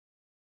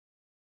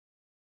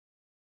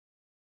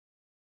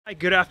Hi,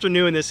 good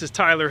afternoon. This is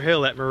Tyler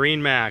Hill at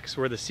MarineMax.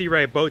 We're the Sea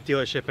Ray boat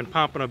dealership in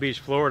Pompano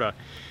Beach, Florida.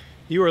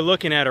 You are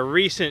looking at a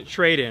recent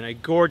trade-in, a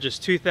gorgeous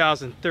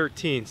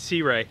 2013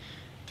 Sea Ray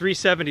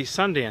 370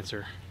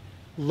 Sundancer.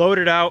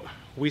 Loaded out,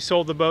 we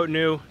sold the boat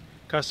new,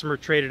 customer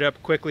traded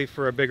up quickly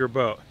for a bigger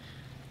boat.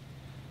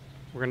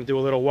 We're going to do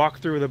a little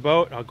walkthrough of the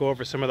boat. I'll go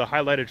over some of the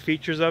highlighted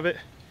features of it.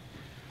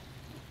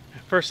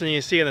 First thing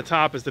you see on the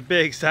top is the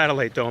big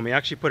satellite dome. We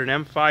actually put an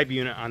M5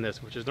 unit on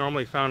this, which is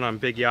normally found on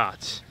big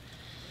yachts.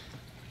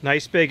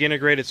 Nice big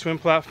integrated swim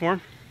platform.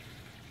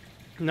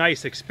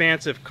 Nice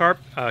expansive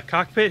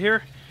cockpit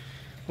here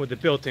with the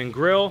built-in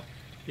grill.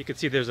 You can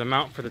see there's a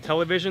mount for the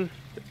television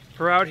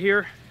for out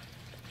here.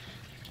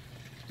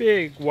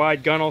 Big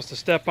wide gunnels to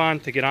step on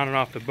to get on and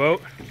off the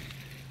boat.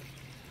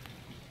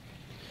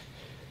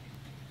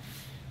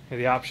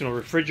 The optional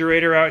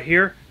refrigerator out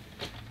here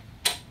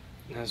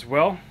as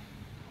well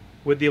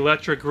with the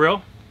electric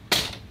grill.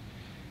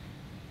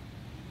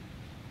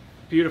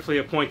 Beautifully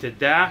appointed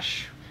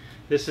dash.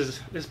 This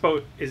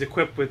boat is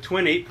equipped with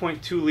twin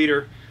 8.2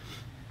 liter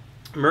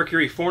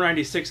Mercury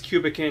 496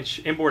 cubic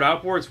inch inboard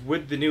outboards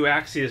with the new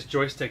Axius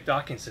joystick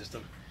docking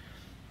system.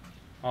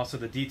 Also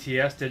the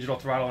DTS digital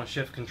throttle and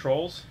shift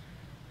controls.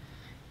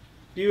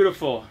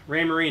 Beautiful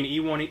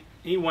Raymarine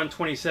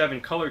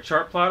E127 color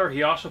chart plotter.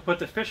 He also put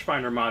the fish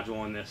finder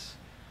module in this.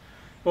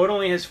 Boat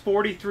only has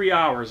 43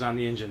 hours on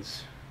the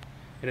engines.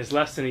 It is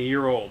less than a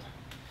year old.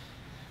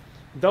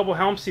 Double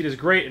helm seat is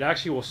great. It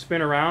actually will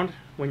spin around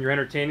when you're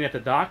entertaining at the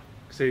dock,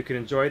 so you can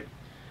enjoy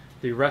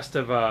the rest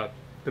of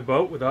the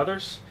boat with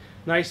others.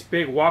 Nice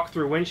big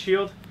walk-through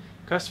windshield.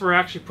 Customer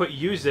actually put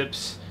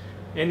U-zips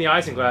in the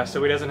isinglass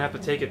so he doesn't have to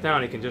take it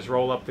down. He can just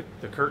roll up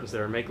the curtains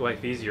there and make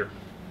life easier.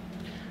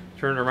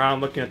 Turn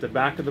around looking at the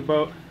back of the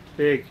boat.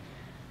 Big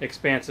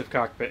expansive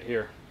cockpit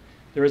here.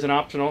 There is an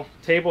optional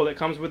table that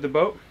comes with the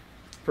boat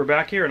for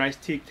back here, a nice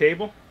teak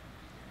table.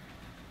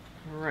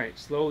 Alright,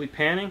 slowly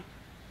panning.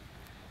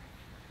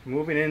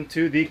 Moving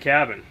into the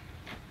cabin.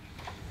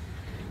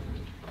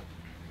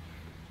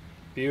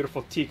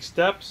 Beautiful teak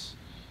steps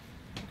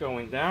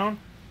going down.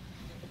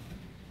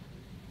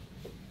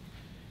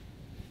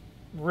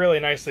 Really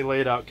nicely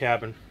laid out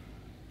cabin.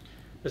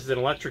 This is an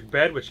electric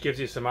bed, which gives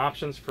you some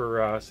options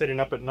for sitting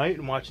up at night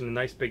and watching a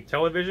nice big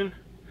television.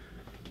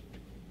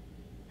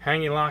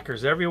 Hanging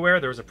lockers everywhere.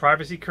 There's a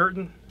privacy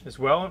curtain as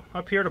well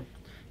up here to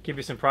give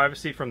you some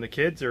privacy from the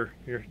kids or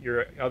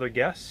your other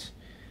guests.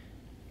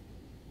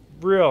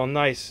 Real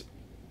nice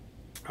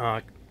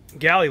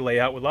galley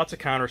layout with lots of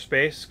counter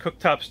space,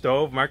 cooktop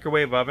stove,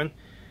 microwave oven.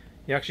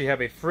 You actually have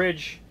a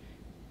fridge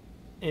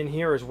in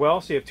here as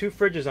well, so you have two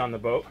fridges on the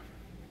boat.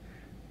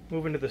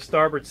 Moving to the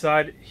starboard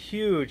side,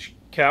 huge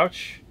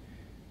couch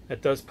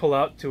that does pull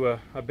out to a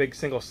big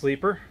single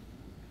sleeper.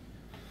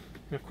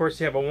 And of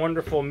course you have a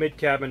wonderful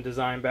mid-cabin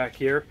design back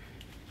here,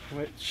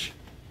 which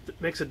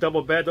makes a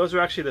double bed. Those are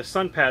actually the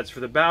sun pads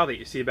for the bow that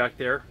you see back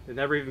there. They've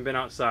never even been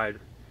outside.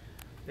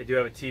 They do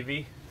have a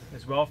TV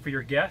as well for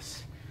your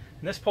guests.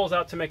 And this pulls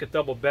out to make a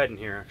double bed in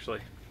here, actually,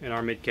 in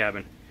our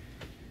mid-cabin.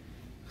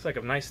 Looks like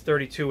a nice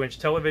 32-inch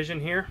television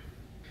here.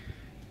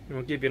 And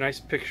we'll give you a nice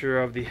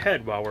picture of the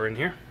head while we're in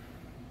here.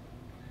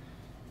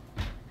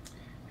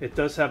 It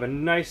does have a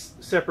nice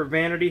separate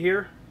vanity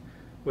here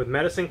with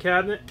medicine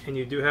cabinet, and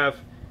you do have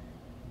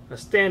a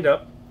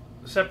stand-up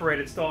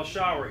separated stall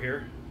shower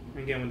here.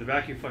 Again, with the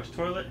vacuum flush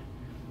toilet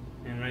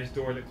and a nice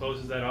door that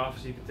closes that off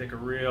so you can take a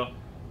real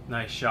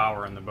nice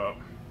shower in the boat.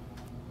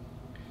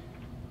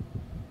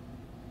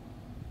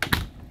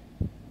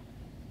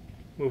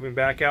 Moving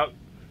back out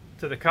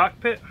to the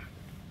cockpit,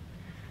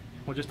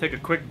 we'll just take a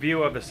quick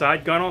view of the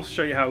side gunnels,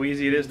 show you how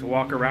easy it is to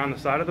walk around the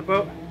side of the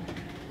boat.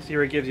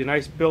 Here it gives you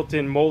nice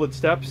built-in molded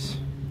steps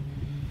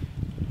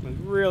with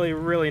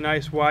really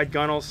nice wide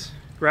gunnels,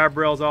 grab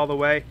rails all the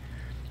way,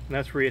 and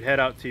that's where you'd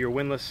head out to your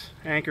windlass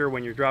anchor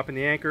when you're dropping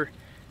the anchor,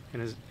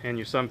 and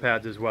your sun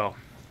pads as well.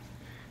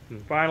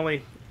 And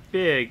finally,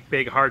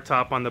 big hard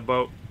top on the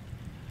boat,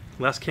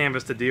 less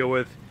canvas to deal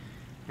with,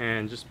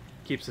 and just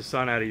keeps the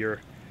sun out of your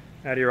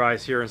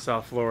eyes here in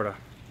South Florida.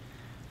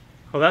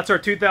 Well, that's our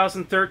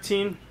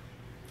 2013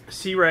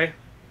 Sea Ray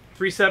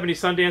 370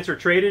 Sundancer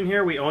trade-in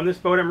here. We own this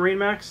boat at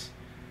MarineMax.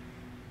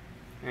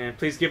 And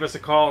please give us a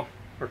call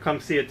or come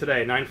see it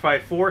today.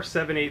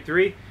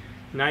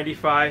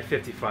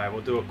 954-783-9555.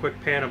 We'll do a quick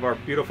pan of our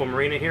beautiful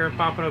marina here in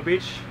Pompano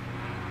Beach.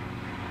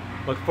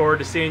 Look forward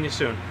to seeing you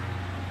soon.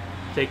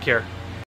 Take care.